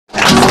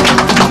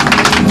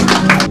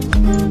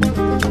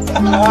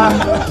What's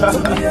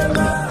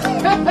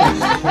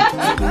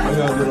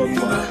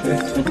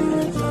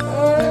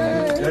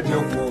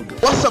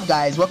up,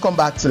 guys? Welcome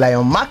back to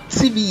LionMac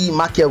TV.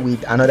 Mark here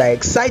with another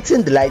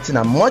exciting, delighting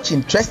and much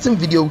interesting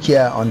video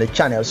here on the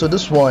channel. So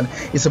this one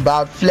is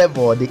about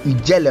Flavour, the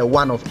Ijele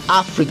one of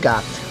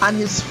Africa, and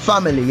his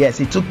family. Yes,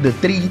 he took the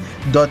 3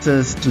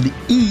 daughters to the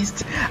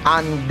east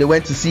and they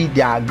went to see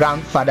their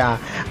grandfather,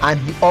 and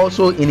he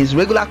also, in his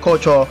regular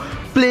culture,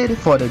 played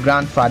for the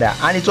grandfather,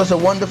 and it was a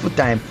wonderful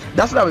time.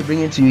 That's what I'll be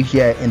bringing to you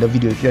here in the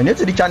video. If you're new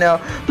to the channel,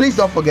 please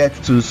don't forget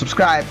to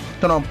subscribe,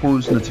 turn on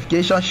post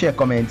notifications, share,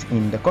 comment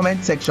in the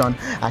comment section,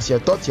 as your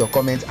thoughts, your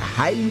comments are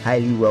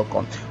highly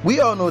welcome.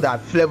 We all know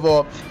that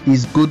Flavour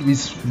is good,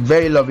 is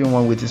very loving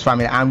one with his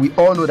family, and we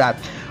all know that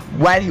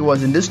while he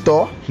was in this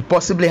tour, he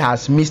possibly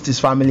has missed his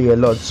family a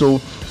lot. So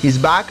he's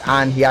back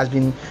and he has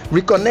been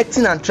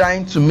reconnecting and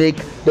trying to make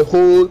the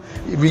whole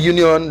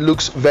reunion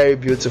looks very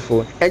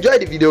beautiful. Enjoy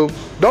the video.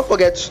 Don't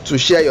forget to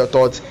share your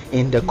thoughts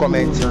in the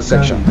comment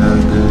section.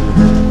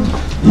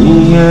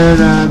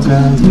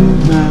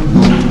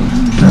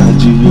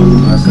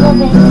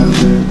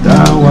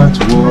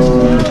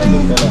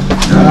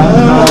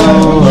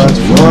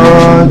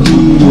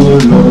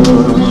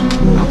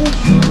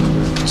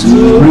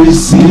 To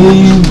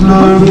receive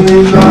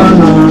glory,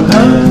 honor,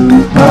 and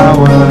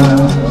power.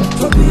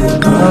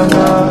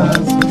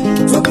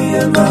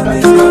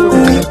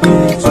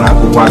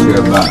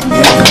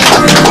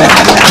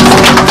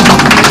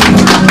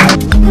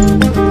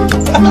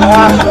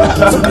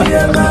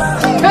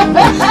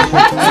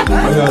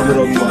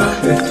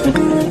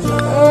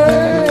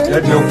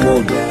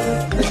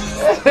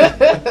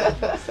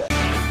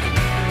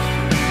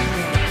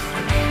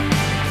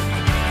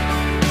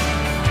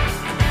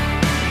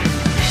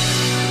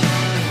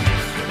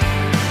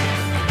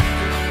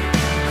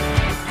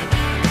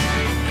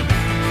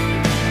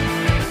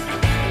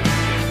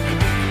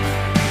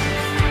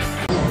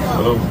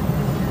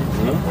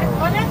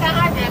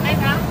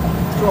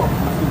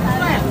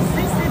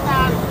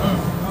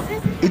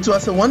 It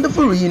was a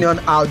wonderful reunion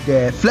out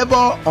there.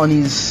 Flavour on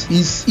is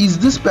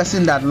this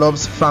person that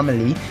loves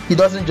family. He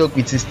doesn't joke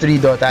with his 3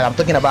 daughters. I'm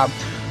talking about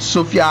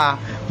Sophia,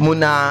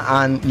 Muna,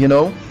 and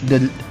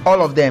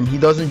all of them. He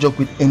doesn't joke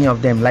with any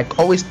of them. Like,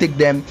 always take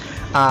them,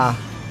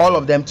 all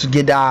of them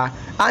together,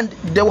 and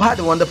they had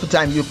a wonderful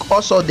time. You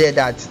also there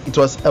that it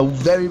was a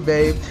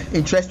very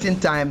interesting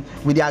time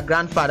with their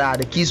grandfather.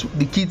 The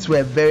kids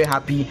were very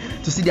happy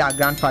to see their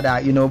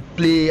grandfather,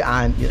 play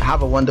and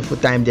have a wonderful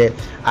time there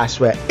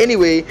as well.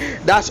 Anyway,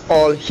 that's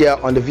all here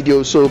on the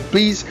video. So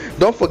please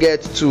don't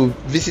forget to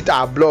visit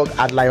our blog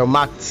at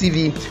LionMac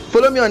TV.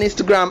 Follow me on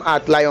Instagram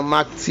at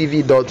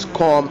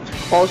lionmactv.com.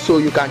 Also,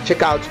 you can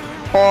check out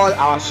all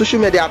our social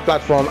media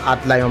platform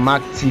at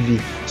LionMac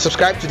TV.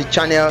 Subscribe to the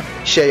channel,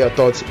 share your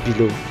thoughts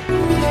below.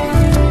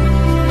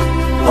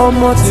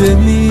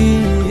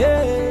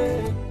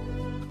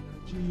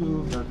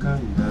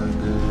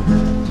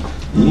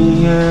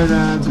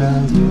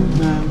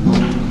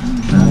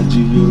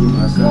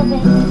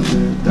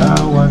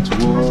 Thou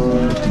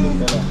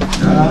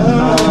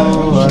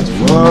art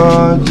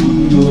worthy,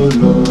 O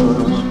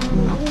Lord,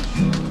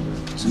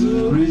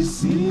 to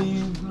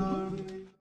receive